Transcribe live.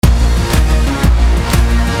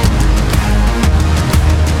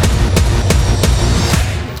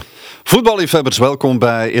Voetballiefhebbers, welkom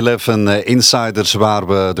bij 11 Insiders, waar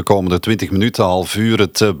we de komende 20 minuten, half uur,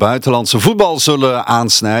 het buitenlandse voetbal zullen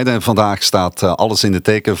aansnijden. En vandaag staat alles in het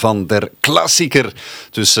teken van der klassieker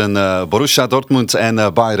tussen Borussia Dortmund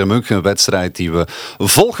en Bayern München. Een wedstrijd die we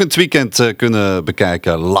volgend weekend kunnen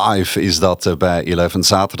bekijken. Live is dat bij 11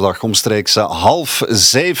 zaterdag omstreeks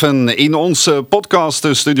 6:30. In onze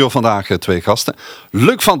podcaststudio vandaag twee gasten.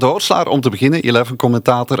 Luc van Doorslaer om te beginnen, 11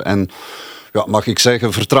 commentator en... Ja, mag ik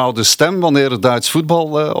zeggen, vertrouwde stem wanneer het Duits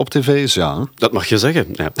voetbal op tv is? Ja. Dat mag je zeggen,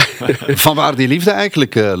 ja. Vanwaar die liefde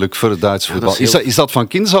eigenlijk, Luc, voor het Duits voetbal? Is dat van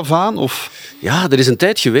kinds af aan? Of? Ja, er is een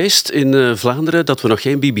tijd geweest in Vlaanderen dat we nog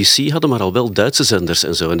geen BBC hadden, maar al wel Duitse zenders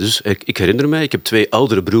en zo. En dus ik herinner mij, ik heb 2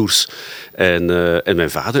 oudere broers en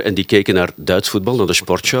mijn vader. En die keken naar Duits voetbal, naar de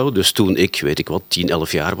sportshow. Dus toen ik, 10,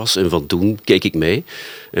 11 jaar was. En van toen keek ik mee.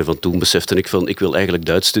 En van toen besefte ik van, ik wil eigenlijk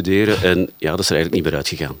Duits studeren. En ja, dat is er eigenlijk niet meer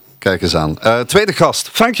uitgegaan. Kijk eens aan. Tweede gast,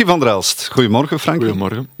 Frankie van der Elst. Goedemorgen, Frankie.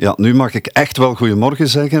 Goedemorgen. Ja, nu mag ik echt wel goedemorgen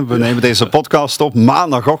zeggen. We nemen deze podcast op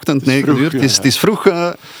maandagochtend, 9 uur. Het is vroeg.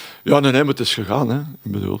 Ja, nee, maar het is gegaan. Hè.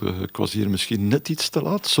 Ik bedoel, ik was hier misschien net iets te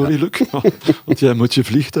laat. Sorry, Luc. Want jij moet je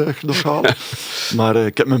vliegtuig nog halen. Maar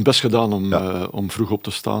ik heb mijn best gedaan om vroeg op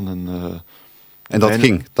te staan. En dat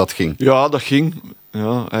ging? Ja, dat ging.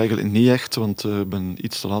 Ja, eigenlijk niet echt, want ik ben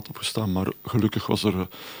iets te laat opgestaan. Maar gelukkig was er...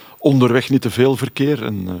 onderweg niet te veel verkeer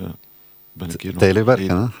en ben ik hier nog...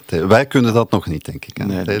 Telewerken, hè? Wij kunnen dat nog niet, denk ik. Hè?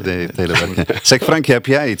 Nee. Telewerken. Zeg, Frankie, heb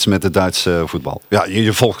jij iets met het Duitse voetbal? Ja,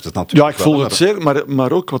 je volgt het natuurlijk. Ja, ik volg het zeer,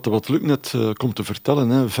 maar ook wat Luc net komt te vertellen.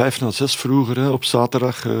 Hè, 5 na 6 vroeger, hè, op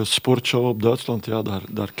zaterdag, sportshow op Duitsland. Ja,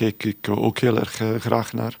 daar keek ik ook heel erg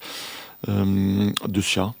graag naar.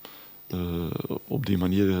 Dus ja, op die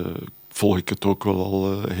manier... volg ik het ook wel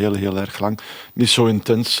al heel erg lang. Niet zo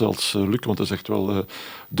intens als Luc, want dat is echt wel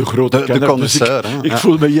de grote kenner. De connoisseur, dus ik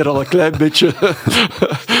voel me hier al een klein beetje...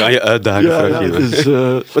 Kan je uitdagen, Frankie.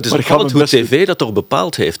 Het is opvallend hoe tv dat toch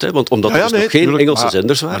bepaald heeft. Hè? Want omdat er nog geen Engelse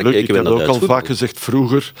zenders waren, keken we naar Duits voetbal. Ik heb ook al vaak gezegd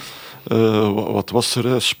vroeger... wat was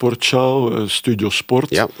er? Sportshow, Studio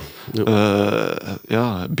Sport,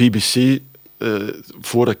 BBC...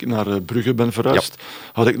 voordat ik naar Brugge ben verhuisd,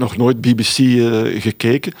 had ik nog nooit BBC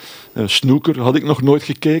gekeken. Snooker had ik nog nooit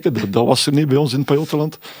gekeken. Dat was er niet bij ons in het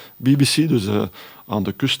Pajottenland, BBC. Dus aan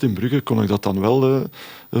de kust in Brugge kon ik dat dan wel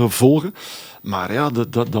volgen. Maar ja,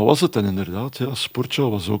 dat was het. En inderdaad, ja,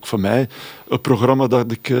 Sportshow was ook voor mij een programma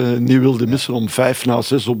dat ik niet wilde missen om 5 na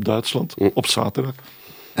 6 op Duitsland, op zaterdag.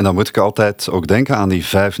 En dan moet ik altijd ook denken aan die 5-0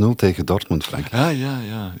 tegen Dortmund, Frank. Ja,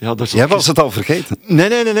 jij was het al vergeten?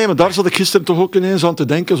 Nee, maar daar zat ik gisteren toch ook ineens aan te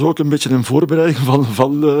denken. Zo ook een beetje in voorbereiding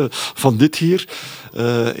van dit hier.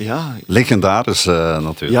 Legendarisch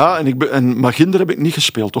natuurlijk. Ja, maar ginder heb ik niet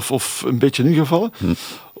gespeeld. Of een beetje ingevallen.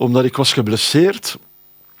 Omdat ik was geblesseerd.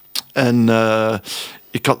 En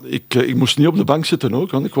ik moest niet op de bank zitten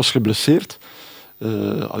ook, want ik was geblesseerd.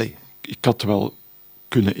 Ik had wel...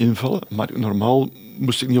 kunnen invallen, maar normaal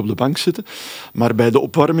moest ik niet op de bank zitten. Maar bij de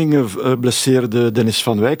opwarmingen blesseerde Dennis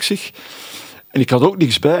van Wijk zich. En ik had ook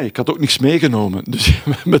niks bij, ik had ook niks meegenomen. Dus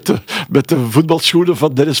met de voetbalschoenen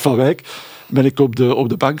van Dennis van Wijk ben ik op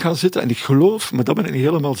de bank gaan zitten. En ik geloof, maar dat ben ik niet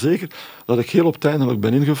helemaal zeker, dat ik heel op het einde ook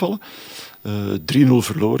ben ingevallen. 3-0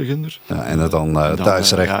 verloren, ginder. Ja, en het dan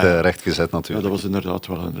thuis recht gezet natuurlijk. Ja, dat was inderdaad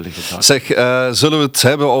wel een legendaar. Zeg, zullen we het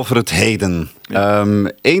hebben over het heden? Ja.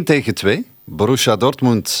 1 tegen 2. Borussia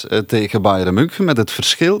Dortmund tegen Bayern München met het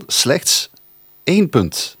verschil slechts 1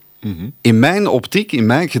 punt. Mm-hmm. In mijn optiek, in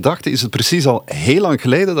mijn gedachten is het precies al heel lang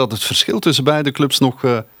geleden dat het verschil tussen beide clubs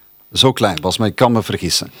nog zo klein was, maar ik kan me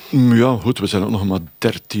vergissen. Ja, goed, we zijn ook nog maar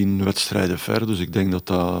 13 wedstrijden ver, dus ik denk dat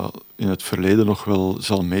dat in het verleden nog wel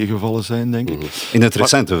zal meegevallen zijn, denk ik. In het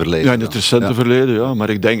recente verleden? Ja, in het recente verleden, ja. Maar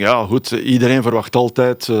ik denk, ja, goed, iedereen verwacht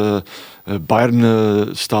altijd...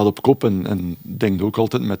 Bayern staat op kop en denkt ook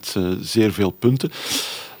altijd met zeer veel punten.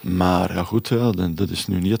 Maar ja, goed, dat is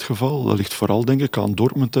nu niet het geval. Dat ligt vooral, denk ik, aan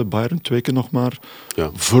Dortmund. Bayern 2 keer nog maar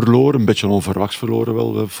verloren. Een beetje onverwachts verloren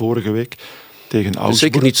wel vorige week. Tegen Augsburg.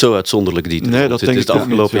 Zeker niet zo uitzonderlijk, Dieter. Nee, dat het is de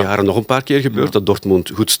afgelopen jaren nog een paar keer gebeurd dat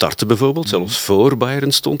Dortmund goed startte bijvoorbeeld, zelfs voor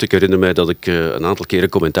Bayern stond. Ik herinner mij dat ik een aantal keren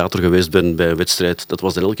commentator geweest ben bij een wedstrijd. Dat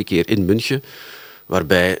was dan elke keer in München.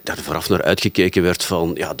 Waarbij daar vooraf naar uitgekeken werd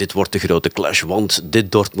van, ja, dit wordt de grote clash, want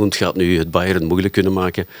dit Dortmund gaat nu het Bayern moeilijk kunnen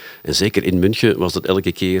maken. En zeker in München was dat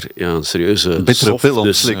elke keer een serieuze bittere pil.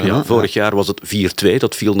 Dus vorig jaar was het 4-2,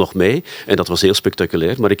 dat viel nog mee. En dat was heel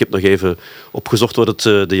spectaculair. Maar ik heb nog even opgezocht wat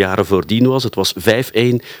het de jaren voordien was. Het was 5-1, 4-1,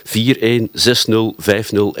 6-0,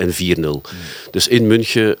 5-0 en 4-0. Dus in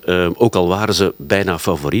München, ook al waren ze bijna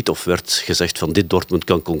favoriet, of werd gezegd van dit Dortmund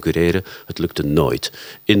kan concurreren, het lukte nooit.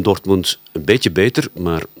 In Dortmund een beetje beter beter.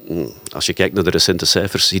 Maar als je kijkt naar de recente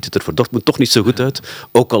cijfers, ziet het er voor Dortmund toch niet zo goed uit.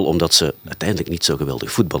 Ook al omdat ze uiteindelijk niet zo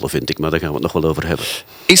geweldig voetballen, vind ik. Maar daar gaan we het nog wel over hebben.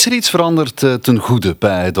 Is er iets veranderd ten goede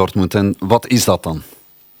bij Dortmund en wat is dat dan?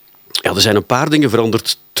 Ja, er zijn een paar dingen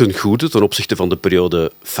veranderd ten goede ten opzichte van de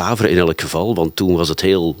periode Favre in elk geval. Want toen was het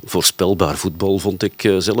heel voorspelbaar voetbal, vond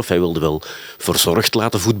ik zelf. Hij wilde wel verzorgd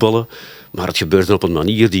laten voetballen. Maar het gebeurde op een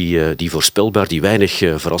manier die voorspelbaar, die weinig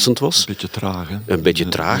verrassend was. Een beetje traag, hè? Een beetje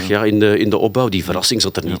traag, ja, in de opbouw. Die verrassing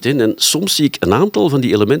zat er niet in. En soms zie ik een aantal van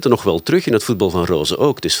die elementen nog wel terug in het voetbal van Rose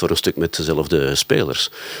ook. Het is voor een stuk met dezelfde spelers.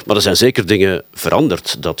 Maar er zijn zeker dingen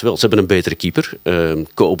veranderd, dat wel. Ze hebben een betere keeper.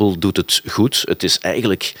 Kobel doet het goed. Het is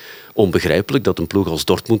eigenlijk onbegrijpelijk dat een ploeg als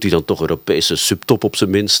Dortmund, die dan toch Europese subtop op zijn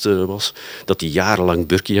minst was, dat die jarenlang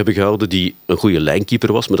Burki hebben gehouden, die een goede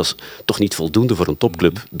lijnkeeper was, maar dat is toch niet voldoende voor een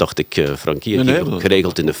topclub, dacht ik, Frankie.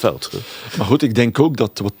 Geregeld in de fout. Maar goed, ik denk ook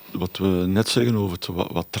dat wat we net zeggen over het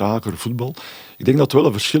wat trager voetbal, ik denk dat er wel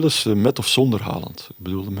een verschil is met of zonder Haaland. Ik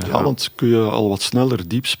bedoel, met Haaland kun je al wat sneller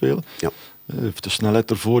diep spelen. Ja. Hij heeft de snelheid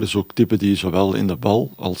ervoor, is ook type die zowel in de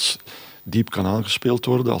bal als diep kan aangespeeld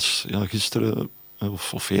worden, als gisteren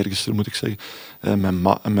of eergisteren moet ik zeggen,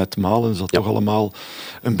 met Malen is dat toch allemaal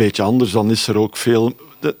een beetje anders. Dan is er ook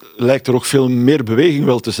lijkt er ook veel meer beweging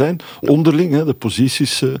wel te zijn. Onderling, hè,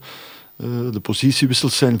 de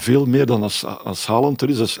positiewissels zijn veel meer dan als Haaland er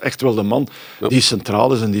is. Dat is echt wel de man die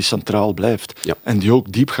centraal is en die centraal blijft. Ja. En die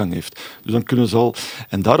ook diepgang heeft. Dus dan kunnen ze al...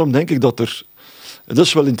 En daarom denk ik dat er... Het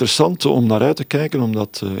is wel interessant om naar uit te kijken,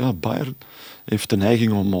 omdat Bayern heeft de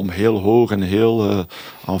neiging om heel hoog en heel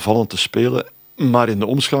aanvallend te spelen, maar in de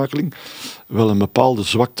omschakeling wel een bepaalde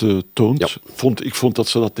zwakte toont. Ja. Ik vond dat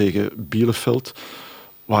ze dat tegen Bielefeld...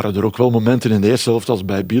 Waren er ook wel momenten in de eerste helft als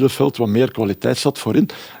bij Bielefeld wat meer kwaliteit zat voorin.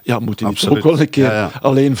 Ja, moet hij niet ook wel een keer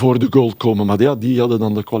alleen voor de goal komen. Maar ja, die hadden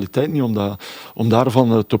dan de kwaliteit niet om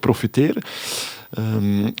daarvan te profiteren.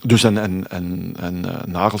 Dus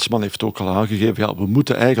Nagelsman heeft ook al aangegeven, we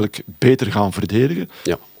moeten eigenlijk beter gaan verdedigen.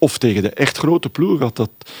 Ja. Of tegen de echt grote ploeg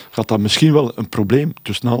gaat dat misschien wel een probleem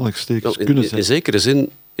tussen aanhalingstekens kunnen zijn. In zekere zin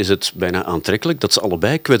is het bijna aantrekkelijk dat ze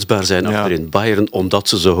allebei kwetsbaar zijn achterin. Bayern, omdat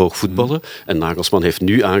ze zo hoog voetballen. En Nagelsman heeft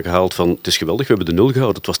nu aangehaald van, het is geweldig, we hebben de 0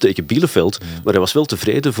 gehouden. Het was tegen Bielefeld, maar hij was wel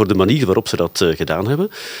tevreden voor de manier waarop ze dat gedaan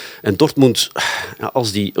hebben. En Dortmund,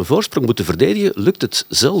 als die een voorsprong moeten verdedigen, lukt het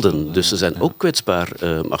zelden. Dus ze zijn ook kwetsbaar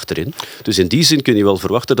achterin. Dus in die zin kun je wel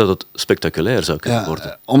verwachten dat het spectaculair zou kunnen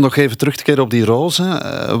worden. Om nog even terug te keren op die Rose,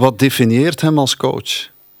 wat definieert hem als coach?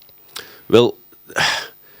 Wel...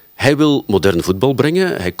 Hij wil modern voetbal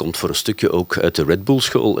brengen. Hij komt voor een stukje ook uit de Red Bull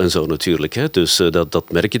school en zo natuurlijk. Hè. Dus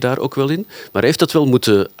dat merk je daar ook wel in. Maar hij heeft dat wel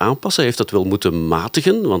moeten aanpassen. Hij heeft dat wel moeten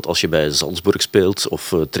matigen. Want als je bij Salzburg speelt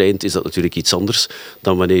of traint, is dat natuurlijk iets anders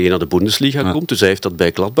dan wanneer je naar de Bundesliga komt. Dus hij heeft dat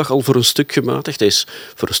bij Gladbach al voor een stuk gematigd. Hij is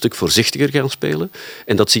voor een stuk voorzichtiger gaan spelen.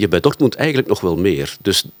 En dat zie je bij Dortmund eigenlijk nog wel meer.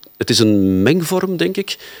 Dus het is een mengvorm, denk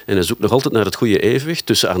ik. En hij zoekt nog altijd naar het goede evenwicht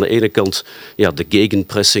tussen aan de ene kant de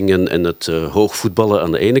gegenpressing en het hoog voetballen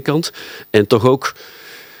aan de ene kant. En toch ook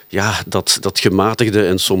dat gematigde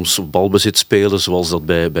en soms balbezit spelen zoals dat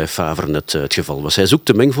bij Favre net het geval was. Hij zoekt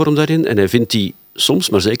de mengvorm daarin en hij vindt die soms,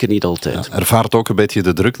 maar zeker niet altijd. Ja, ervaart ook een beetje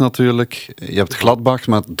de druk natuurlijk. Je hebt Gladbach,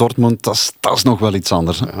 maar Dortmund, dat is nog wel iets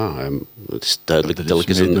anders. Hè? Ja, het is duidelijk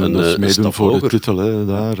telkens een stap voor hoger. de titel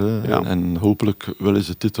daar. Ja. En hopelijk willen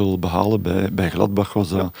ze de titel behalen. Bij Gladbach was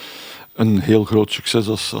dat een heel groot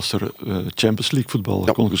succes als er Champions League voetbal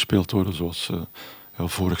kon gespeeld worden, zoals...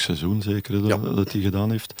 vorig seizoen zeker dat hij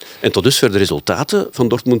gedaan heeft. En tot dusver de resultaten van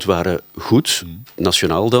Dortmund waren goed,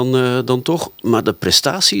 nationaal dan toch. Maar de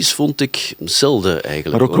prestaties vond ik zelden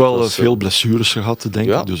eigenlijk. Maar ook wel veel blessures gehad, denk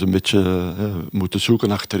ik. Dus een beetje moeten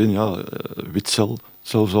zoeken achterin. Witzel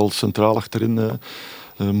zelfs al centraal achterin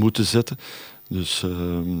moeten zetten. Dus,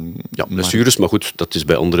 blessures, maar goed, dat is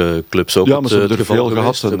bij andere clubs ook maar ze hebben er veel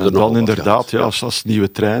geweest. gehad. En dan inderdaad, als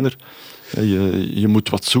nieuwe trainer... Je moet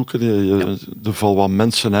wat zoeken, er vallen wat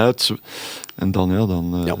mensen uit. En dan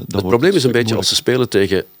het probleem is een beetje als ze spelen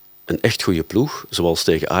tegen een echt goede ploeg, zoals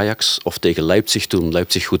tegen Ajax of tegen Leipzig, toen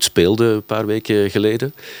Leipzig goed speelde een paar weken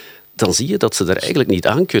geleden. Dan zie je dat ze daar eigenlijk niet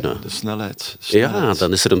aan kunnen. De snelheid. Ja,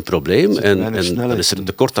 dan is er een probleem en dan is er een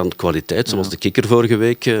tekort aan kwaliteit, zoals de Kikker vorige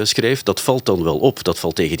week schreef. Dat valt dan wel op. Dat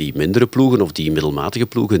valt tegen die mindere ploegen of die middelmatige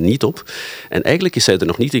ploegen niet op. En eigenlijk is hij er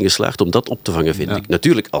nog niet in geslaagd om dat op te vangen, vind ik.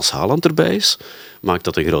 Natuurlijk, als Haaland erbij is, maakt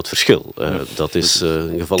dat een groot verschil. Dat is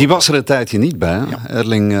een geval... Die was er een tijdje niet bij, hè? Ja.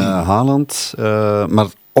 Erling Haaland. Maar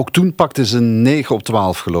ook toen pakte ze 9 op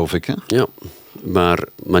 12, geloof ik. Hè? Ja.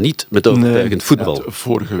 Maar niet met overtuigend voetbal.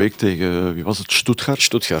 Vorige week tegen, wie was het? Stuttgart.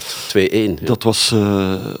 Stuttgart, 2-1. Ja. Dat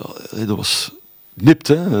was nipt.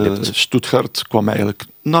 Hè. Stuttgart kwam eigenlijk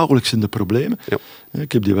nauwelijks in de problemen. Ja.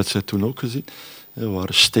 Ik heb die wedstrijd toen ook gezien. We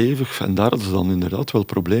waren stevig en daar hadden ze dan inderdaad wel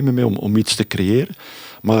problemen mee om iets te creëren.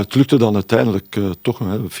 Maar het lukte dan uiteindelijk toch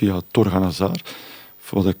via Torgan Hazard.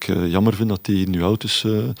 Wat ik jammer vind dat hij nu oud is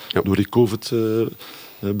door die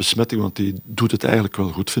COVID-besmetting, want die doet het eigenlijk wel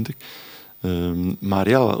goed, vind ik. Maar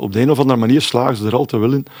ja, op de een of andere manier slagen ze er altijd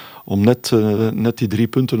wel in om net die 3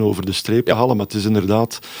 punten over de streep te halen. Maar het is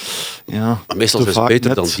inderdaad... Ja, maar meestal is het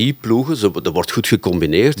beter dan die ploegen. Er wordt goed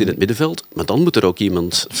gecombineerd in het middenveld. Maar dan moet er ook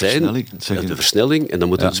iemand zijn. De versnelling. En dan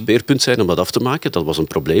moet er een speerpunt zijn om dat af te maken. Dat was een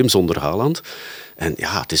probleem zonder Haaland. En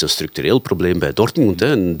ja, het is een structureel probleem bij Dortmund,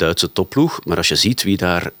 een Duitse topploeg. Maar als je ziet wie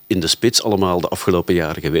daar in de spits allemaal de afgelopen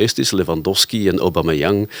jaren geweest is, Lewandowski en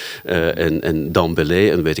Aubameyang en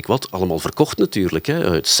Dembélé en weet ik wat, allemaal verkocht natuurlijk.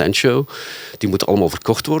 Sancho, die moeten allemaal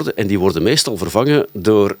verkocht worden. En die worden meestal vervangen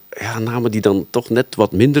door namen die dan toch net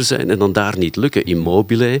wat minder zijn en dan daar niet lukken.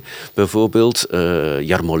 Immobile bijvoorbeeld,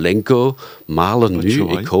 Yarmolenko, Malen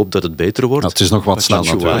nu. Ik hoop dat het beter wordt. Het is nog wat snel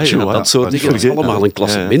natuurlijk. Dat soort dingen. Dat is allemaal een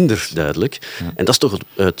klasse minder duidelijk. Ja. En dat is toch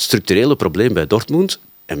het structurele probleem bij Dortmund.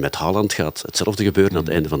 En met Haaland gaat hetzelfde gebeuren aan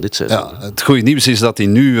het einde van dit seizoen. Ja, het goede nieuws is dat hij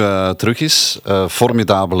nu terug is.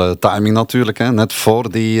 Formidabele timing natuurlijk. Hè. Net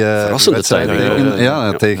voor die wedstrijd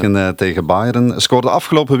tegen Bayern. Scoorde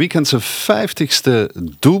afgelopen weekend zijn 50ste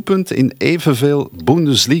doelpunt in evenveel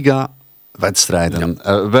Bundesliga-wedstrijden.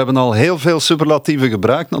 Ja. We hebben al heel veel superlatieven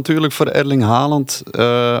gebruikt natuurlijk voor Erling Haaland.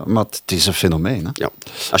 Maar het is een fenomeen. Hè? Ja.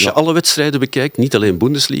 Als je alle wedstrijden bekijkt, niet alleen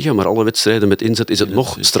Bundesliga, maar alle wedstrijden met inzet, is het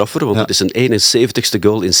nog straffer. Want het is een 71ste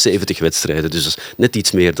goal in 70 wedstrijden. Dus net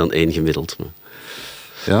iets meer dan 1 gemiddeld.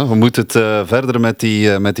 Ja, we moeten het verder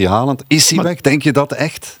met die Haaland. Is hij weg? Denk je dat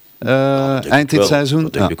echt? Eind dit seizoen?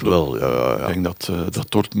 Dat denk ik wel. Ik denk dat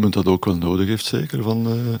Dortmund dat ook wel nodig heeft, zeker.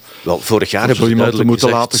 Wel, vorig jaar hebben ze duidelijk moeten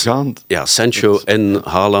gezegd, laten gaan. Ja, Sancho en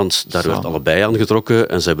Haaland, daar werd allebei aangetrokken.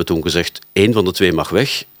 En ze hebben toen gezegd, 1 van de 2 mag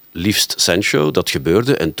weg. Liefst Sancho, dat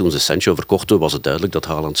gebeurde. En toen ze Sancho verkochten, was het duidelijk dat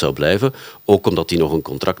Haaland zou blijven. Ook omdat hij nog een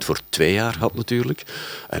contract voor 2 jaar had natuurlijk.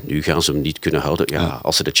 En nu gaan ze hem niet kunnen houden. Ja,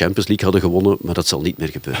 als ze de Champions League hadden gewonnen, maar dat zal niet meer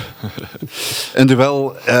gebeuren. Een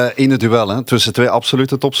duel in het duel hè, tussen 2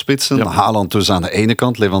 absolute topspitsen. Ja. Haaland dus aan de ene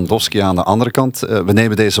kant, Lewandowski aan de andere kant. We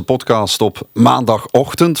nemen deze podcast op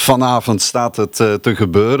maandagochtend. Vanavond staat het te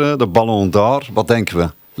gebeuren, de Ballon d'Or. Wat denken we?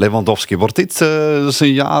 Lewandowski, wordt dit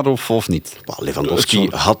zijn jaar of niet? Lewandowski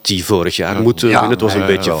had die vorig jaar moeten winnen. Het was een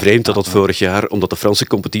beetje vreemd dat vorig jaar, omdat de Franse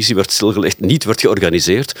competitie werd stilgelegd, niet werd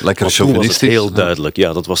georganiseerd. Lekker chauvinistisch. Toen was het heel duidelijk.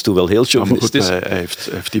 Ja, dat was toen wel heel chauvinistisch. Hij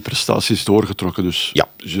heeft die prestaties doorgetrokken, dus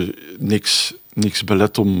niks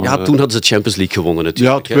belet om... Ja, toen hadden ze de Champions League gewonnen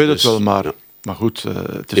natuurlijk. Ja, ik weet het wel, maar... Ja. Maar goed,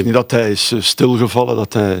 het is niet dat hij is stilgevallen,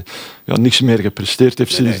 dat hij niks meer gepresteerd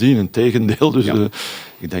heeft sindsdien. Integendeel, dus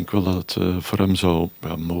ik denk wel dat het voor hem zou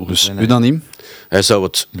mogen zijn. Unaniem? Hij zou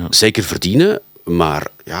het zeker verdienen, maar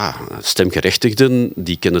stemgerechtigden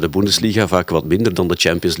die kennen de Bundesliga vaak wat minder dan de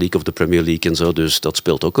Champions League of de Premier League en zo, dus dat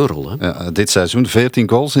speelt ook een rol. Hè? Ja, dit seizoen 14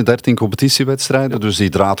 goals in 13 competitiewedstrijden, dus die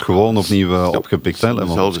draad gewoon opnieuw opgepikt. Hè,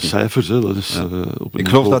 dezelfde cijfers, hè, dat is ik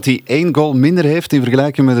geloof dat hij 1 goal minder heeft in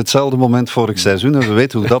vergelijking met hetzelfde moment vorig seizoen en we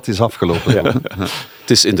weten hoe dat is afgelopen. Ja. Het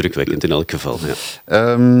is indrukwekkend in elk geval. Ja.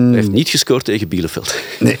 Hij heeft niet gescoord tegen Bielefeld.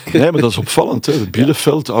 Nee, maar dat is opvallend. Hè.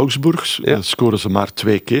 Bielefeld, Augsburg, scoren ze maar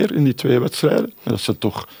 2 keer in die 2 wedstrijden. En dat zijn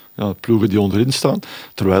toch ploegen die onderin staan.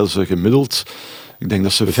 Terwijl ze gemiddeld, ik denk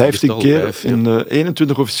dat ze 15 keer in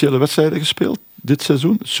 21 officiële wedstrijden gespeeld dit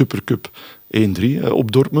seizoen. Supercup 1-3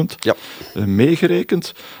 op Dortmund. Ja.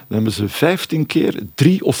 Meegerekend, dan hebben ze 15 keer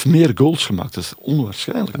 3 of meer goals gemaakt. Dat is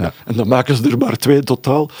onwaarschijnlijk. Ja. En dan maken ze er maar 2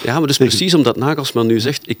 totaal. Ja, maar dus precies omdat Nagelsman nu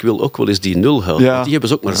zegt, ik wil ook wel eens die 0 houden. Ja. Die hebben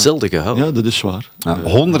ze ook maar zelden gehouden. Ja, dat is waar. Ja,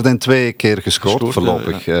 102 keer gescoord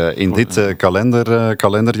voorlopig in dit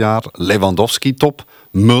kalenderjaar. Lewandowski top.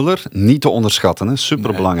 Müller, niet te onderschatten, hè?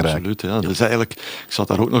 Superbelangrijk. Nee, absoluut, ja. Dat is eigenlijk, ik zat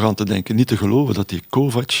daar ook nog aan te denken, niet te geloven dat die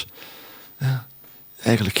Kovac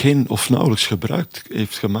eigenlijk geen of nauwelijks gebruik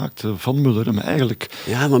heeft gemaakt van Müller. Maar eigenlijk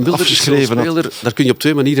maar Müller is zo'n speler, daar kun je op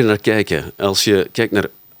 2 manieren naar kijken. Als je kijkt naar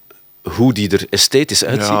hoe die er esthetisch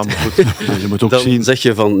uitziet, maar goed, je moet ook dan zien. zeg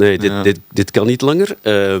je van nee, dit kan niet langer.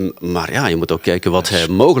 Maar je moet ook kijken wat hij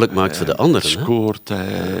mogelijk maakt voor de anderen. Hij scoort,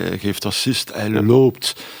 hij geeft assist, hij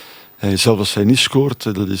loopt. Zelfs als hij niet scoort,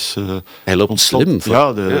 dat is... hij loopt slim.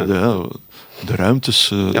 De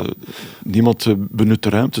ruimtes, niemand benut de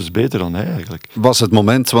ruimtes beter dan hij eigenlijk. Was het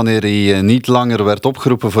moment wanneer hij niet langer werd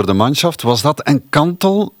opgeroepen voor de manschaft, was dat een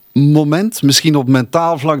kantelmoment? Misschien op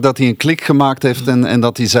mentaal vlak dat hij een klik gemaakt heeft en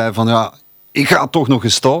dat hij zei van ik ga toch nog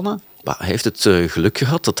eens tonen? Maar hij heeft het geluk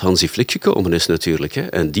gehad dat Hansi Flick gekomen is natuurlijk. Hè.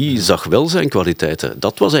 En die zag wel zijn kwaliteiten.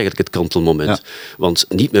 Dat was eigenlijk het kantelmoment. Ja. Want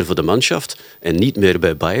niet meer voor de manschaft en niet meer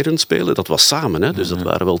bij Bayern spelen, dat was samen. Hè. Dus dat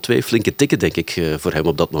waren wel 2 flinke tikken, denk ik, voor hem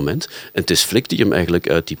op dat moment. En het is Flick die hem eigenlijk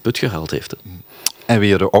uit die put gehaald heeft. Hè. En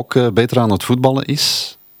wie er ook beter aan het voetballen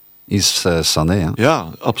is Sané. Hè? Ja,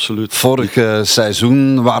 absoluut. Vorig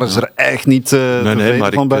seizoen waren ze er echt niet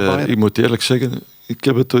tevreden van bij Bayern. Ik moet eerlijk zeggen, ik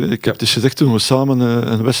heb het dus gezegd toen we samen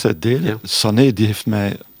een wedstrijd deden. Ja. Sané die heeft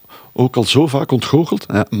mij ook al zo vaak ontgoocheld.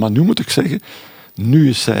 Ja. Maar nu moet ik zeggen, nu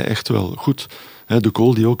is hij echt wel goed. De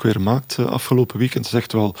goal die hij ook weer maakt afgelopen weekend is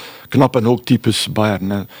echt wel knap. En ook typisch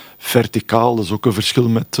Bayern. Verticaal, dat is ook een verschil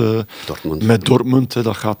met Dortmund.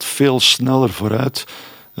 Dat gaat veel sneller vooruit.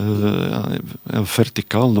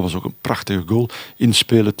 Verticaal, dat was ook een prachtige goal.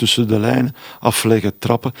 Inspelen tussen de lijnen, afleggen,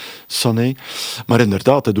 trappen. Sané. Maar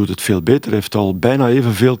inderdaad, hij doet het veel beter. Hij heeft al bijna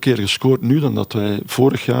evenveel keer gescoord nu dan dat hij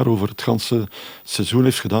vorig jaar over het ganse seizoen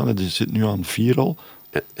heeft gedaan. Hij zit nu aan 4 al.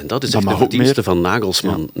 En dat is echt de verdienste van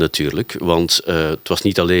Nagelsman natuurlijk. Want het was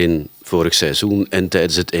niet alleen vorig seizoen en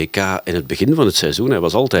tijdens het EK en het begin van het seizoen. Hij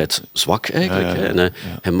was altijd zwak eigenlijk. Ja. En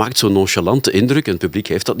hij maakt zo'n nonchalante indruk en het publiek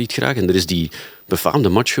heeft dat niet graag. En er is die befaamde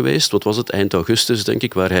match geweest, wat was het, eind augustus denk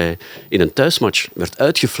ik, waar hij in een thuismatch werd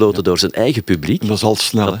uitgefloten door zijn eigen publiek. Dat is al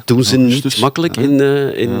snel. Dat doen ze niet makkelijk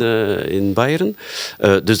in Bayern.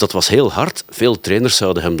 Dus dat was heel hard. Veel trainers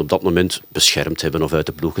zouden hem op dat moment beschermd hebben of uit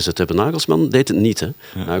de ploeg gezet hebben. Nagelsman deed het niet. Hè.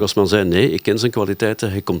 Ja. Nagelsman zei nee, ik ken zijn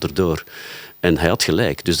kwaliteiten, hij komt erdoor. En hij had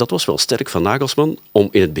gelijk. Dus dat was wel sterk van Nagelsman om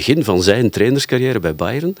in het begin van zijn trainerscarrière bij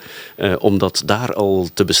Bayern, om dat daar al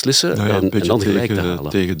te beslissen en dan gelijk te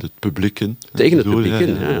halen. Tegen het publiek in. Tegen het publiek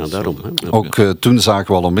in, daarom. Ook toen zagen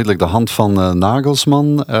we al onmiddellijk de hand van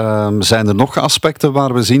Nagelsman. Zijn er nog aspecten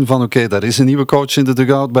waar we zien van oké, daar is een nieuwe coach in de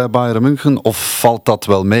dugout bij Bayern München, of valt dat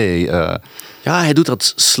wel mee? Ja, hij doet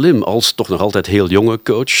dat slim als toch nog altijd heel jonge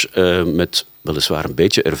coach, met weliswaar een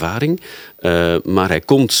beetje ervaring. Maar hij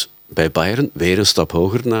komt bij Bayern weer een stap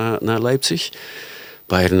hoger naar Leipzig.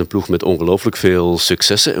 Bayern een ploeg met ongelooflijk veel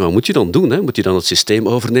successen. En wat moet je dan doen? Hè? Moet je dan het systeem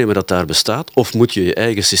overnemen dat daar bestaat? Of moet je je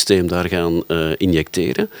eigen systeem daar gaan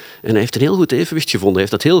injecteren? En hij heeft een heel goed evenwicht gevonden. Hij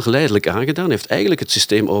heeft dat heel geleidelijk aangedaan. Hij heeft eigenlijk het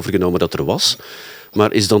systeem overgenomen dat er was.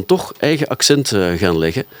 Maar is dan toch eigen accenten gaan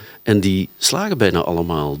leggen. En die slagen bijna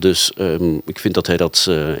allemaal. Dus ik vind dat hij dat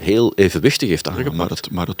heel evenwichtig heeft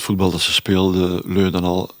aangepakt. Maar het voetbal dat ze speelden leunde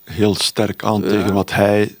al heel sterk aan tegen wat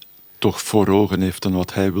hij toch voor ogen heeft en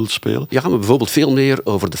wat hij wil spelen. Ja, maar bijvoorbeeld veel meer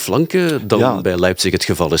over de flanken dan bij Leipzig het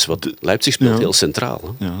geval is. Want Leipzig speelt heel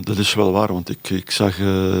centraal. Hè? Ja, dat is wel waar, want ik zag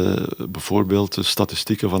bijvoorbeeld de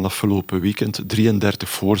statistieken van afgelopen weekend. 33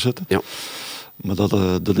 voorzetten. Ja. Maar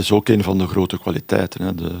dat is ook een van de grote kwaliteiten.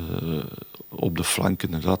 Hè. Op de flanken,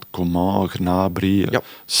 inderdaad. Coman, Gnabry,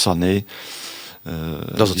 Sané.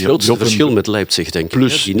 Dat is het grootste verschil met Leipzig, denk ik.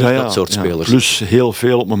 Plus, die niet dat soort spelers. Plus heel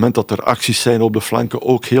veel, op het moment dat er acties zijn op de flanken,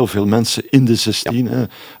 ook heel veel mensen in de 16. Hè.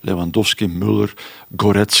 Lewandowski, Müller,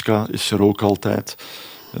 Goretzka is er ook altijd.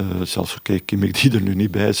 Zelfs Kimmich, die er nu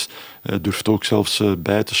niet bij is, durft ook zelfs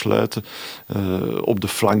bij te sluiten. Op de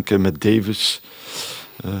flanken met Davis.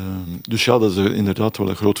 Dus ja, dat is inderdaad wel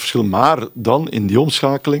een groot verschil. Maar dan in die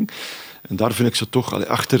omschakeling, en daar vind ik ze toch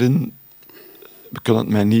achterin, kan het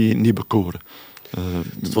mij niet bekoren.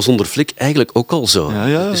 Het was onder Flick eigenlijk ook al zo.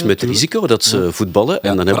 Het is met risico dat ze voetballen.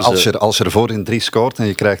 En dan hebben als je ervoor in 3 scoort en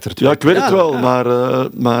je krijgt er 2. Ja, ik weet het wel,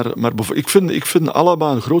 maar ik vind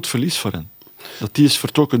Alaba een groot verlies voor hen. Dat die is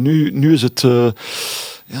vertrokken. Nu is het...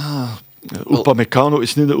 Upamecano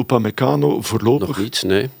is niet de Upamecano voorlopig. Nog niet,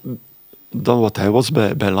 nee. Dan wat hij was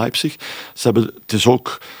bij Leipzig. Het is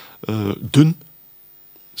ook dun.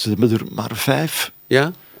 Ze hebben er maar 5.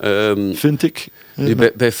 Ja. Vind ik.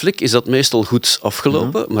 Bij Flick is dat meestal goed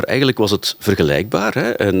afgelopen, maar eigenlijk was het vergelijkbaar. Hè?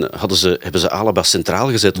 En hebben ze Alaba centraal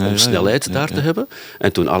gezet om snelheid daar te hebben.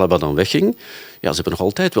 En toen Alaba dan wegging, ze hebben nog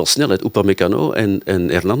altijd wel snelheid. Upamecano en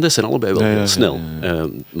Hernandez zijn allebei wel heel snel.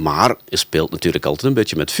 Maar je speelt natuurlijk altijd een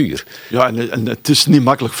beetje met vuur. Ja, en het is niet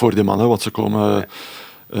makkelijk voor die man, hè, want ze komen...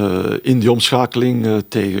 in die omschakeling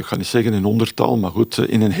tegen, ik ga niet zeggen in ondertal, maar goed,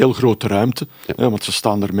 in een heel grote ruimte. Ja. Want ze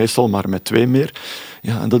staan er meestal maar met 2 meer.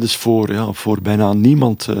 Ja, en dat is voor bijna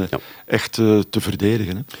niemand echt te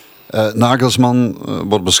verdedigen. Hè. Nagelsman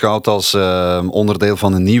wordt beschouwd als onderdeel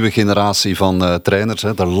van een nieuwe generatie van trainers.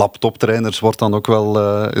 Hè. De laptoptrainers wordt dan ook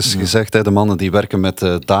wel eens gezegd. Hè. De mannen die werken met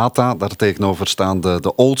data. Daartegenover staan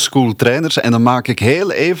de oldschool trainers. En dan maak ik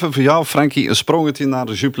heel even voor jou, Frankie, een sprongetje naar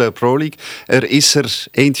de Jupiler Pro League. Er is er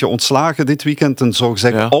eentje ontslagen dit weekend. Een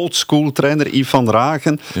zogezegd oldschool trainer, Yves van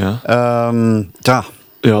Ragen.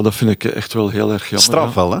 Ja, dat vind ik echt wel heel erg jammer.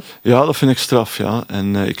 Straf wel, hè? Ja, dat vind ik straf, ja.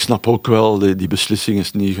 En ik snap ook wel, die beslissing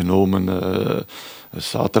is niet genomen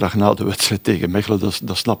zaterdag na de wedstrijd tegen Mechelen,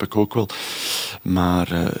 dat snap ik ook wel. Maar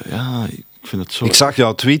ja, ik vind het zo... Ik zag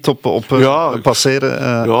jouw tweet op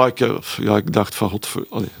passeren. Ik dacht van,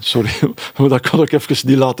 sorry, maar dat kan ik even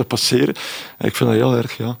niet laten passeren. Ik vind dat heel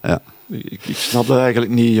erg, ja. Ik snap dat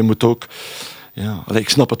eigenlijk niet. Je moet ook... Ja, ik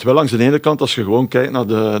snap het wel langs de ene kant, als je gewoon kijkt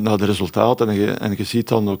naar de resultaten en je ziet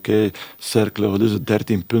dan, Cercle, wat is het,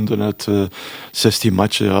 13 punten uit 16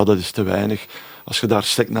 matchen, ja, dat is te weinig. Als je daar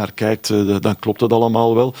sterk naar kijkt, dan klopt het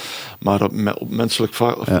allemaal wel. Maar op menselijk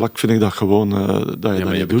vlak vind ik dat gewoon dat je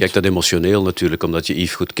dat niet doet. Kijkt dat emotioneel natuurlijk, omdat je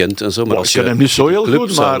Yves goed kent en zo. Maar als je hem niet zo heel club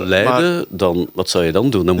goed, zou leiden, dan wat zou je dan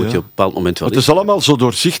doen? Dan moet je op een bepaald moment wel... Het is allemaal zo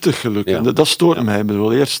doorzichtig gelukkig. Ja. Dat stoort mij. Ik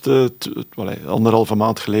bedoel, eerst 1,5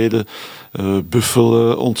 maand geleden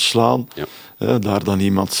Buffel ontslaan. Ja. Daar dan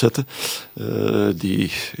iemand zetten.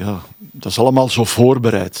 Dat is allemaal zo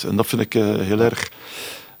voorbereid. En dat vind ik heel erg...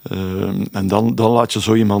 en dan laat je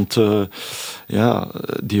zo iemand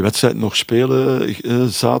die wedstrijd nog spelen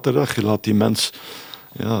zaterdag. Je laat die mens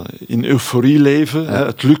in euforie leven. Ja.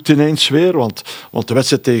 Het lukt ineens weer, want de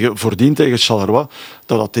wedstrijd voordien tegen Charleroi,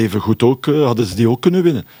 dat had even goed ook, hadden ze die ook kunnen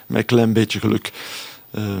winnen. Met een klein beetje geluk.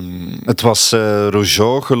 Het was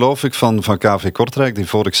Rougeau, geloof ik, van KV Kortrijk, die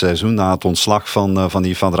vorig seizoen na het ontslag van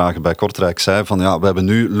Yves van Dragen bij Kortrijk zei van we hebben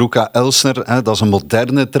nu Luca Elsner, dat is een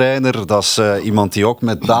moderne trainer, dat is iemand die ook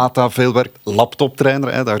met data veel werkt,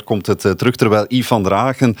 laptoptrainer, daar komt het terug, terwijl Yves van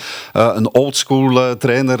Dragen een oldschool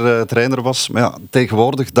trainer was. Maar ja,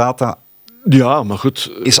 tegenwoordig data... Ja, maar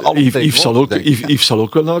goed, Yves zal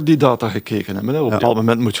ook wel naar die data gekeken hebben. Hè. Op een bepaald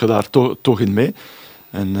moment moet je daar toch in mee.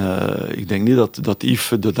 En ik denk niet dat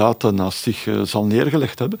Yves de data naast zich zal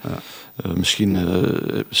neergelegd hebben. Ja. Misschien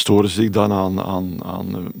storen ze zich dan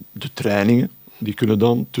aan de trainingen. Die kunnen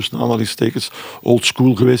dan, tussen aanhalingstekens,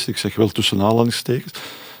 oldschool geweest. Ik zeg wel tussen aanhalingstekens.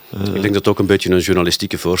 Ik denk dat het ook een beetje een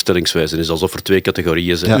journalistieke voorstellingswijze is. Alsof er 2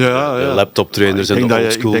 categorieën zijn. De laptoptrainers en de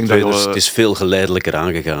oldschool trainers. Het is veel geleidelijker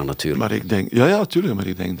aangegaan natuurlijk. Maar ik denk, natuurlijk. Maar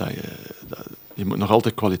ik denk dat je moet nog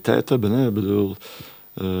altijd kwaliteit hebben. Hè. Ik bedoel...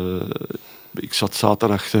 ik zat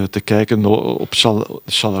zaterdag te kijken op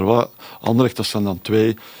Charleroi. Anderlecht, dat zijn dan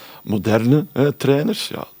 2 moderne trainers.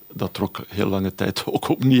 Ja, dat trok heel lange tijd ook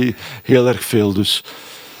op niet heel erg veel. Dus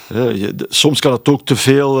soms kan het ook te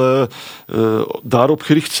veel daarop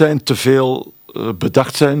gericht zijn, te veel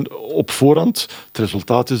bedacht zijn op voorhand. Het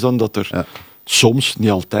resultaat is dan dat er... Ja. Soms, niet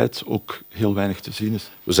altijd, ook heel weinig te zien is.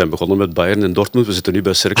 We zijn begonnen met Bayern en Dortmund. We zitten nu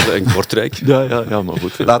bij Cercle en Kortrijk. Ja, maar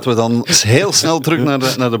goed. Laten we dan heel snel terug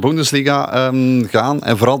naar de Bundesliga gaan.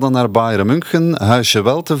 En vooral dan naar Bayern München. Huisje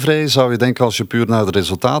wel tevreden, zou je denken, als je puur naar de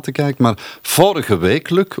resultaten kijkt. Maar vorige week,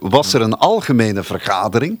 Luc, was er een algemene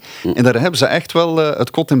vergadering. En daar hebben ze echt wel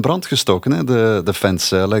het kot in brand gestoken, hè? De fans.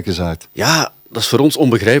 Leg eens uit. Ja... Dat is voor ons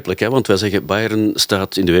onbegrijpelijk, hè? Want wij zeggen Bayern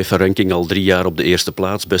staat in de UEFA-ranking al 3 jaar op de eerste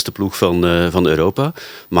plaats, beste ploeg van Europa.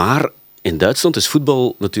 Maar in Duitsland is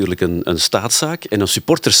voetbal natuurlijk een staatszaak en een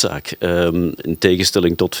supporterszaak, in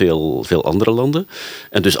tegenstelling tot veel andere landen.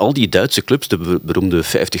 En dus al die Duitse clubs, de beroemde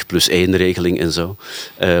 50+1-regeling en zo,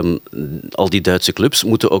 al die Duitse clubs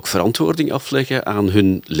moeten ook verantwoording afleggen aan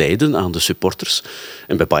hun leden, aan de supporters.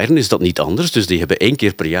 En bij Bayern is dat niet anders, dus die hebben 1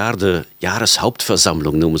 keer per jaar de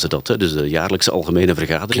Jahreshauptversammlung, noemen ze dat, hè? Dus de jaarlijkse algemene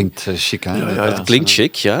vergadering. Klinkt chic, hè? Het klinkt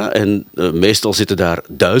chic, ja. En meestal zitten daar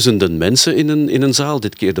duizenden mensen in een zaal.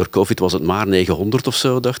 Dit keer door COVID was het maar 900 of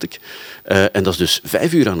zo, dacht ik. En dat is dus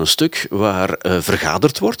 5 uur aan een stuk waar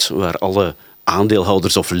vergaderd wordt, waar alle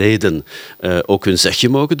aandeelhouders of leden ook hun zegje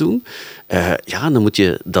mogen doen. Dan moet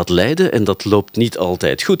je dat leiden en dat loopt niet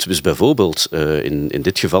altijd goed. Dus bijvoorbeeld in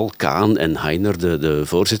dit geval Kahn en Heiner, de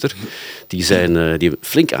voorzitter, die zijn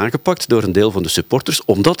flink aangepakt door een deel van de supporters,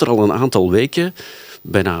 omdat er al een aantal weken,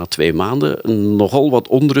 bijna 2 maanden, nogal wat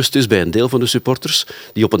onrust is bij een deel van de supporters,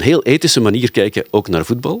 die op een heel ethische manier kijken ook naar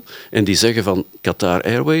voetbal. En die zeggen van Qatar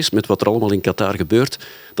Airways, met wat er allemaal in Qatar gebeurt,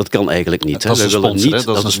 dat kan eigenlijk niet. Dat is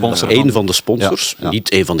de sponsor. Een van de sponsors,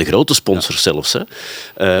 niet een van de grote sponsors zelfs.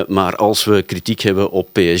 Hè. Maar als we kritiek hebben op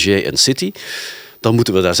PSG en City, dan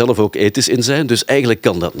moeten we daar zelf ook ethisch in zijn. Dus eigenlijk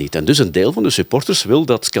kan dat niet. En dus een deel van de supporters wil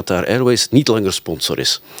dat Qatar Airways niet langer sponsor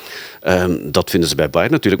is. Dat vinden ze bij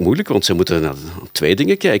Bayern natuurlijk moeilijk, want ze moeten naar 2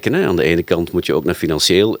 dingen kijken. Hè. Aan de ene kant moet je ook naar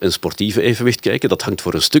financieel en sportieve evenwicht kijken. Dat hangt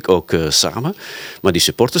voor een stuk ook samen. Maar die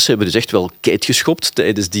supporters hebben dus echt wel keet geschopt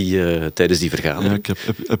tijdens die vergadering. Ja,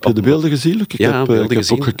 heb je de beelden gezien, Luc? Ik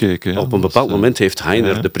heb ook gekeken. Ja. Op een bepaald moment heeft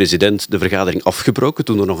Heiner, de president, de vergadering afgebroken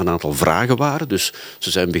toen er nog een aantal vragen waren. Dus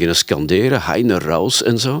ze zijn beginnen scanderen. Heiner, Raus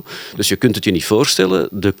en zo. Dus je kunt het je niet voorstellen.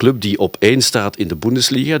 De club die op 1 staat in de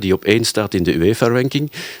Bundesliga, die op 1 staat in de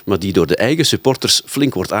UEFA-ranking, maar die door de eigen supporters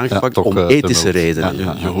flink wordt aangepakt om ethische redenen.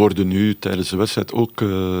 Ja, je hoorde nu tijdens de wedstrijd ook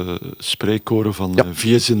spreekkoren van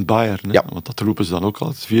wir sind Bayern. Ja. Want dat roepen ze dan ook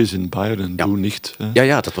altijd. Wir sind Bayern en du nicht.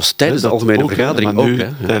 Ja, dat was tijdens de algemene vergadering maar nu, ook.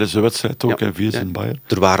 Tijdens de wedstrijd ook, wir sind Bayern.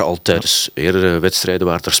 Er waren al tijdens eerdere wedstrijden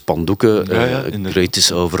waren er spandoeken,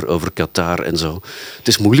 kritisch over Qatar en zo. Het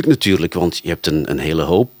is moeilijk natuurlijk, want je hebt een hele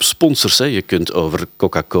hoop sponsors. Hè. Je kunt over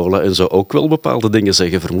Coca-Cola en zo ook wel bepaalde dingen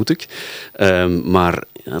zeggen, vermoed ik. Maar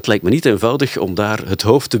het lijkt me niet eenvoudig om daar het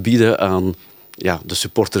hoofd te bieden aan de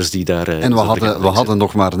supporters die daar... En we hadden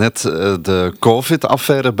nog maar net de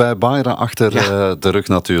COVID-affaire bij Bayern achter de rug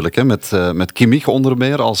natuurlijk. Hè, met Kimmich onder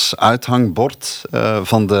meer als uithangbord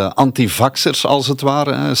van de antivaxers als het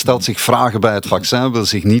ware. Hij stelt zich vragen bij het vaccin, wil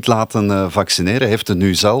zich niet laten vaccineren. Heeft het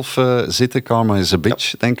nu zelf zitten, karma is a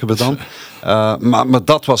bitch, denken we dan. Maar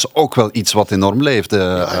dat was ook wel iets wat enorm leefde.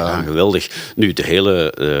 Ja, geweldig. Nu, de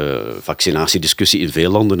hele vaccinatiediscussie in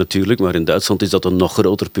veel landen natuurlijk, maar in Duitsland is dat een nog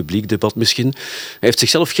groter publiek debat misschien. Hij heeft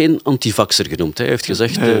zichzelf geen antivaxer genoemd. Hij heeft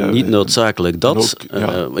gezegd, niet noodzakelijk dat.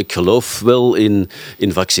 Ik geloof wel in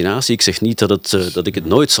vaccinatie. Ik zeg niet dat ik het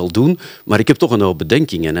nooit zal doen, maar ik heb toch een hoop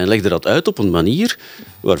bedenkingen. En hij legde dat uit op een manier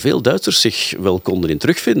waar veel Duitsers zich wel konden in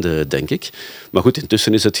terugvinden, denk ik. Maar goed,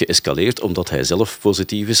 intussen is het geëscaleerd omdat hij zelf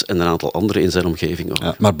positief is en een aantal anderen in zijn omgeving ook.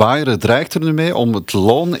 Ja, maar Bayern dreigt er nu mee om het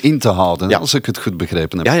loon in te houden, als ik het goed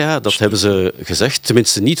begrepen heb. Ja, dat hebben ze gezegd.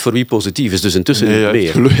 Tenminste niet voor wie positief is, dus intussen niet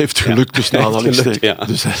meer. Het heeft geluk tussen aanhalingstekens.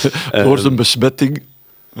 Dus door zijn besmetting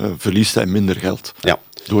verliest hij minder geld. Ja.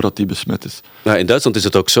 Doordat hij besmet is. Nou, in Duitsland is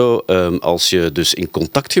het ook zo, als je dus in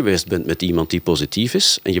contact geweest bent met iemand die positief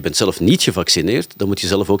is en je bent zelf niet gevaccineerd, dan moet je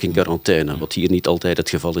zelf ook in quarantaine, wat hier niet altijd het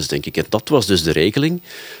geval is, denk ik. En dat was dus de regeling,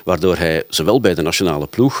 waardoor hij zowel bij de nationale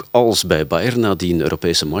ploeg als bij Bayern na die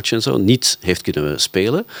Europese match en zo niet heeft kunnen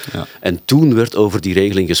spelen. Ja. En toen werd over die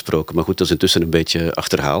regeling gesproken. Maar goed, dat is intussen een beetje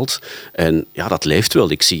achterhaald. En ja, dat leeft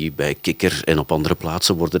wel. Ik zie bij Kikker en op andere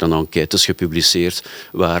plaatsen worden dan enquêtes gepubliceerd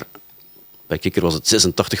waar... Bij Kikker was het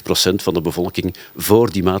 86% van de bevolking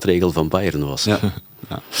voor die maatregel van Bayern was. Ja.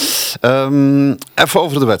 Even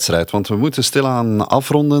over de wedstrijd, want we moeten stilaan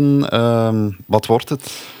afronden. Wat wordt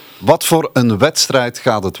het? Wat voor een wedstrijd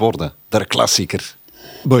gaat het worden? Der klassieker.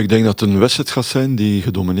 Ik denk dat het een wedstrijd gaat zijn die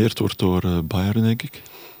gedomineerd wordt door Bayern, denk ik.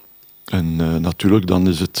 En natuurlijk, dan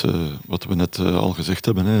is het, wat we net al gezegd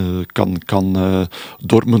hebben, kan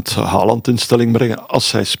Dortmund Haaland in stelling brengen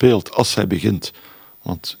als hij speelt, als hij begint.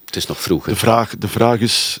 Want het is nog vroeg. De vraag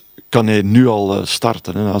is, kan hij nu al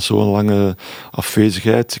starten na zo'n lange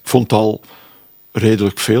afwezigheid? Ik vond het al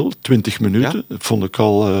redelijk veel, 20 minuten. Ja. Dat vond ik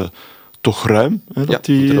al toch ruim.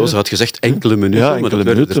 De Roze had gezegd enkele minuten. Ja, enkele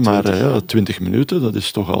minuten, maar 20 minuten, dat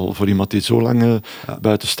is toch al voor iemand die zo lang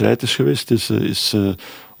buiten strijd is geweest, is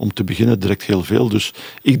om te beginnen direct heel veel. Dus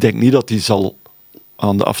ik denk niet dat hij zal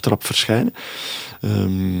aan de aftrap verschijnen.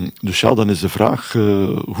 Dus ja, dan is de vraag,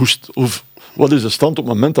 wat is de stand op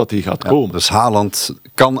het moment dat hij gaat komen? Dus Haaland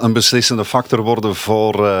kan een beslissende factor worden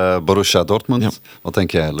voor Borussia Dortmund. Ja. Wat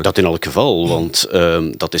denk jij, Luc? Dat in elk geval, want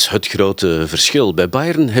dat is het grote verschil. Bij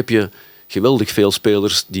Bayern heb je geweldig veel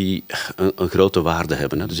spelers die een grote waarde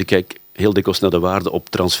hebben. Hè. Dus ik kijk heel dikwijls naar de waarde op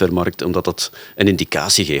transfermarkt, omdat dat een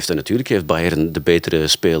indicatie geeft. En natuurlijk heeft Bayern de betere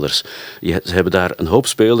spelers. Ze hebben daar een hoop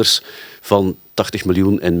spelers van 80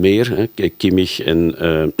 miljoen en meer. Hè. Kimmich en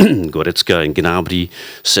Goretzka en Gnabry,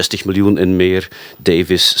 60 miljoen en meer.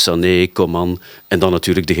 Davis, Sané, Coman. En dan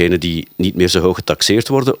natuurlijk degenen die niet meer zo hoog getaxeerd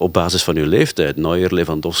worden op basis van hun leeftijd. Neuer,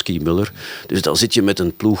 Lewandowski, Müller. Dus dan zit je met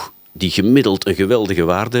een ploeg die gemiddeld een geweldige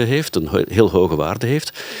waarde heeft, een heel hoge waarde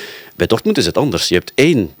heeft. Bij Dortmund is het anders. Je hebt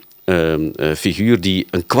één figuur die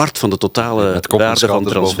een kwart van de totale waarde van de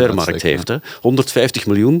transfermarkt heeft. Hè. 150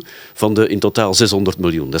 miljoen van de in totaal 600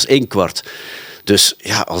 miljoen. Dat is 1 kwart. Dus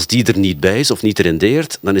ja, als die er niet bij is of niet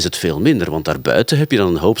rendeert, dan is het veel minder. Want daarbuiten heb je dan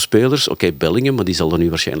een hoop spelers. Oké, Bellingham, maar die zal er nu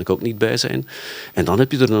waarschijnlijk ook niet bij zijn. En dan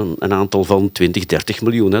heb je er een aantal van 20, 30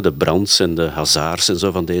 miljoen. Hè. De Brands en de Hazards en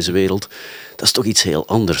zo van deze wereld. Dat is toch iets heel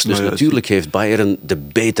anders. Dus natuurlijk heeft Bayern de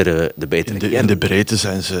betere in de breedte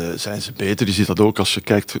zijn ze beter. Je ziet dat ook als je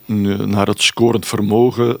kijkt naar het scorend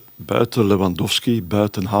vermogen buiten Lewandowski,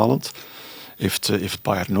 buiten Haaland. Heeft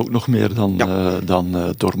Bayern ook nog meer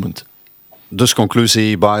dan Dortmund. Dus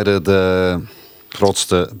conclusie, Bayern de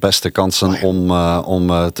grootste, beste kansen om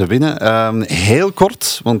te winnen. Heel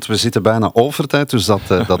kort, want we zitten bijna overtijd, dus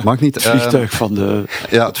dat mag niet. Het vliegtuig van de...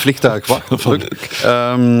 Ja, het vliegtuig wacht.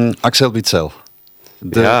 Axel Witsel.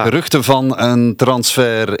 De geruchten van een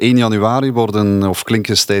transfer 1 januari worden of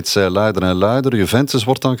klinken steeds luider en luider. Juventus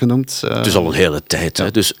wordt dan genoemd. Het is al een hele tijd.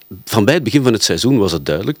 Hè? Dus van bij het begin van het seizoen was het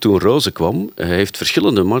duidelijk. Toen Rose kwam, hij heeft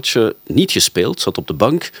verschillende matchen niet gespeeld, zat op de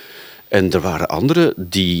bank. En er waren anderen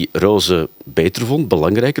die Rose beter vond,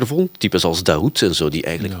 belangrijker vond. Types als Dahoud en zo, die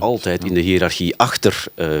eigenlijk altijd in de hiërarchie achter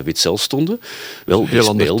Witsel stonden. Wel, die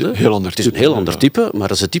speelden. Het is een heel ander type, maar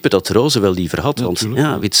dat is het type dat Rose wel liever had. Want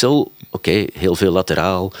Witsel, heel veel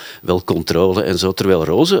lateraal, wel controle en zo. Terwijl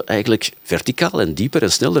Rose eigenlijk verticaal en dieper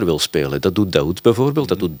en sneller wil spelen. Dat doet Dahoud bijvoorbeeld,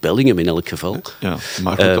 dat doet Bellingham in elk geval. Ja,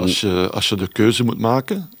 maar goed, als je de keuze moet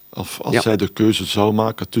maken, of als hij de keuze zou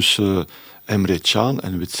maken tussen Emre Can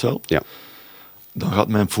en Witsel, dan gaat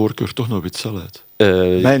mijn voorkeur toch naar Witsel uit.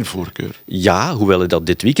 Mijn voorkeur. Ja, hoewel hij dat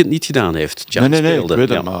dit weekend niet gedaan heeft. Can nee, ik weet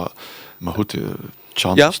het, maar goed,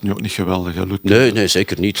 Can is nu ook niet geweldig gelukt. Nee,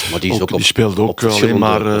 zeker niet. Maar die is ook die speelde ook op verschillende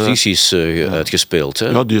alleen maar posities uitgespeeld. Hè?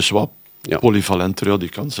 Ja, die is wat polyvalenter. Ja, die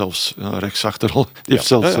kan zelfs rechtsachter al. Die heeft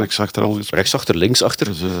zelfs rechtsachter al gespeeld. Rechtsachter, linksachter.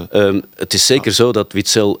 Dus, het is zeker zo dat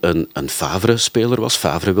Witsel een Favre-speler was.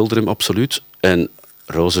 Favre wilde hem absoluut. En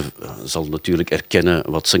Rose zal natuurlijk erkennen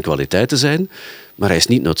wat zijn kwaliteiten zijn, maar hij is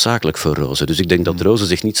niet noodzakelijk voor Rose. Dus ik denk dat Rose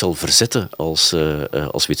zich niet zal verzetten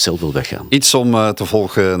als Witsel wil weggaan. Iets om te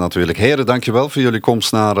volgen natuurlijk. Heren, dankjewel voor jullie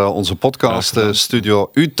komst naar onze podcast. Studio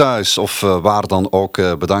U Thuis of waar dan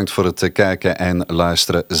ook. Bedankt voor het kijken en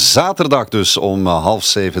luisteren. Zaterdag dus om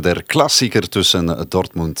 6:30 der klassieker tussen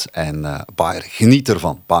Dortmund en Bayern. Geniet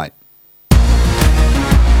ervan. Bye.